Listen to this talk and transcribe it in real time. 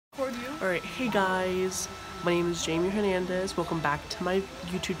Alright, hey guys, my name is Jamie Hernandez. Welcome back to my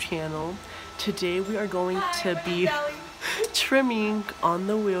YouTube channel. Today we are going to be trimming on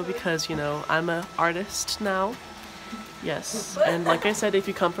the wheel because, you know, I'm an artist now. Yes, and like I said, if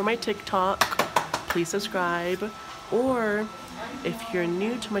you come from my TikTok, please subscribe. Or if you're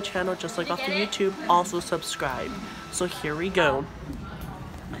new to my channel, just like off the YouTube, also subscribe. So here we go.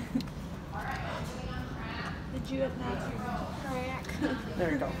 Did you attach your kayak?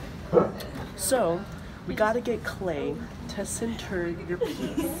 There we go. So, we gotta get clay to center your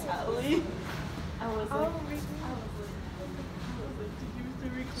piece.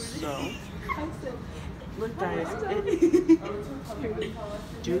 So, look guys,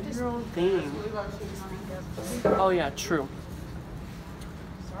 do your own thing. Oh yeah, true.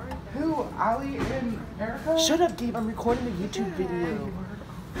 Who? Ali and Erica? Shut up, Gabe, I'm recording a YouTube video.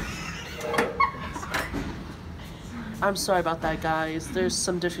 I'm sorry about that, guys. There's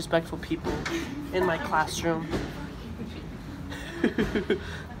some disrespectful people in my classroom.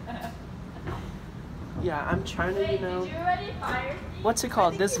 Yeah, I'm trying to, you know, what's it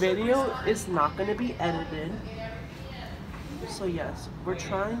called? This video is not going to be edited. So yes, we're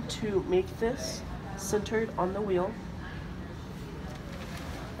trying to make this centered on the wheel.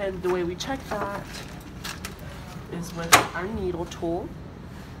 And the way we check that is with our needle tool.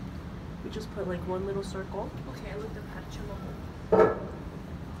 We just put like one little circle. Okay, I looked up how to trim a hole.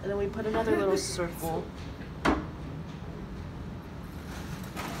 And then we put another little circle. And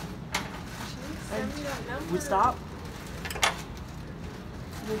we stop.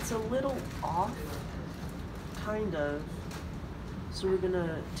 And it's a little off, kind of. So we're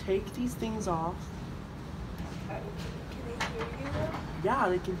gonna take these things off. Can they hear you though? Yeah,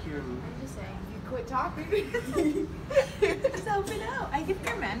 they can hear me. I'm just saying, you quit talking. Just help it out. I could be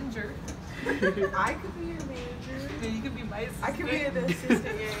your manager. I could be your manager. Then you could be my assistant. I could be the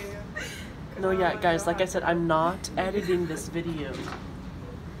assistant, yeah. No, yeah, guys, like I said, I'm not editing this video.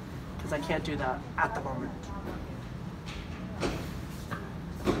 Because I can't do that at the moment.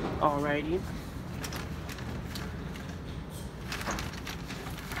 Alrighty.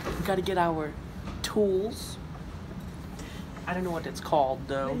 We gotta get our tools. I don't know what it's called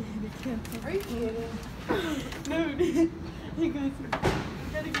though. Are you kidding? No, hey guys, we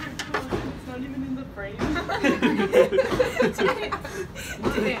gotta get a tool. It's not even in the frame.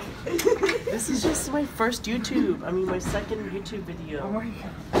 This is just my first YouTube. I mean, my second YouTube video. Oh my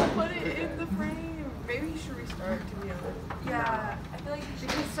god. Put it in the frame. Maybe you should restart, to be honest. Yeah, I feel like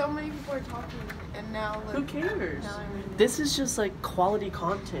because so many people are talking, and now look. Who cares? Now I'm in. This is just like quality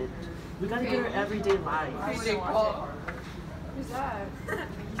content. We gotta get our everyday life. Who's that?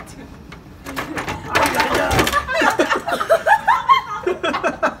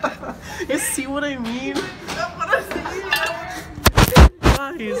 You see what I mean?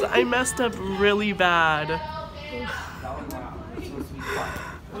 Guys, I messed up really bad.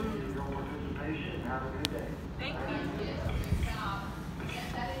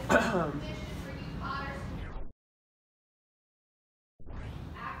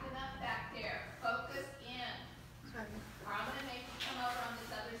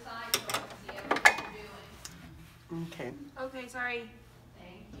 Okay. Okay, sorry.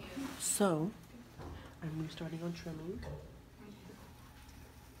 So, I'm restarting on trimming.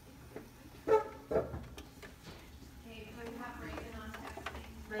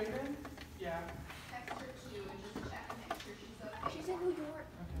 Raven? Yeah. She's in New York.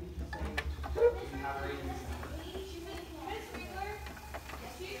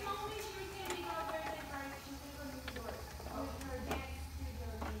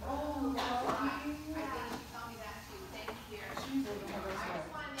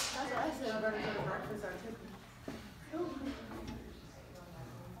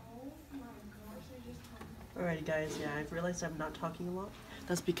 Alrighty guys, yeah, I've realized I'm not talking a lot.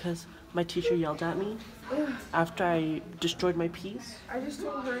 That's because my teacher yelled at me after I destroyed my piece. I just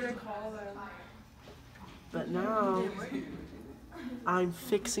told her to call them. But now, I'm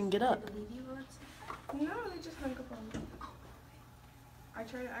fixing it up. No, they just hung up on me. I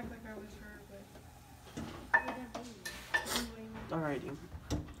tried to act like I was her, but... Alrighty.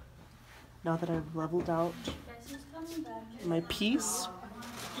 Now that I've leveled out my piece,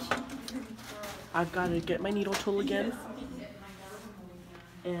 I've got to get my needle tool again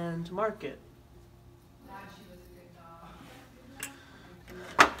and mark it.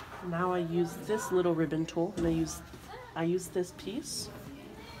 Now I use this little ribbon tool, and I use this piece,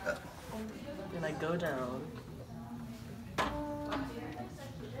 and I go down.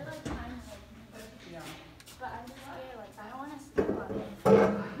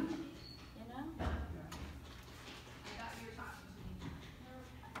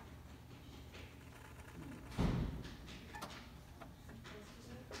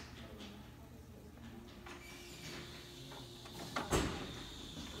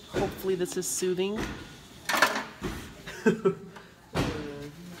 Hopefully this is soothing.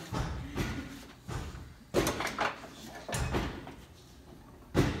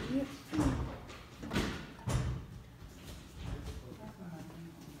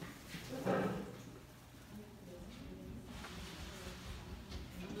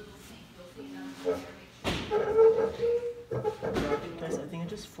 Guys, I think I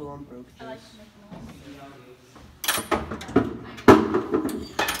just full on broke this.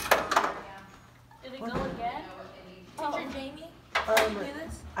 Did it go again? Teacher Jamie?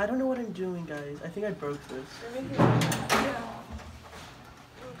 I don't know what I'm doing, guys. I think I broke this. Yeah.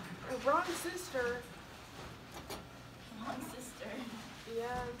 Wrong sister. Wrong sister. Yeah,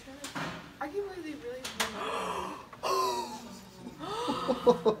 I'm trying to. I can't believe they really.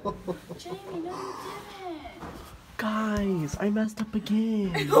 Jamie, no you didn't. Guys, I messed up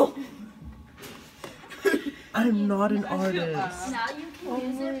again. I'm not an artist. Now you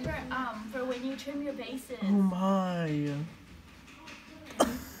can use it for when you trim your bases. Oh my.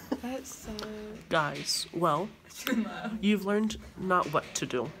 That's so. Guys, well, you've learned not what to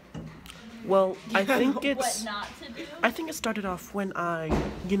do. Well, I think What it's. not to do? I think it started off when I,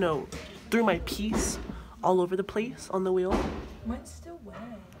 you know, threw my piece all over the place on the wheel. Mine's still wet.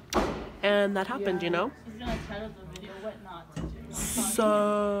 And that happened, you know? He's gonna title the video what not to do.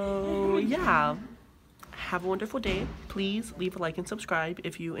 So, yeah. Have a wonderful day. Please leave a like and subscribe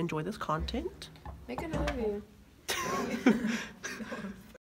if you enjoy this content. Make another video.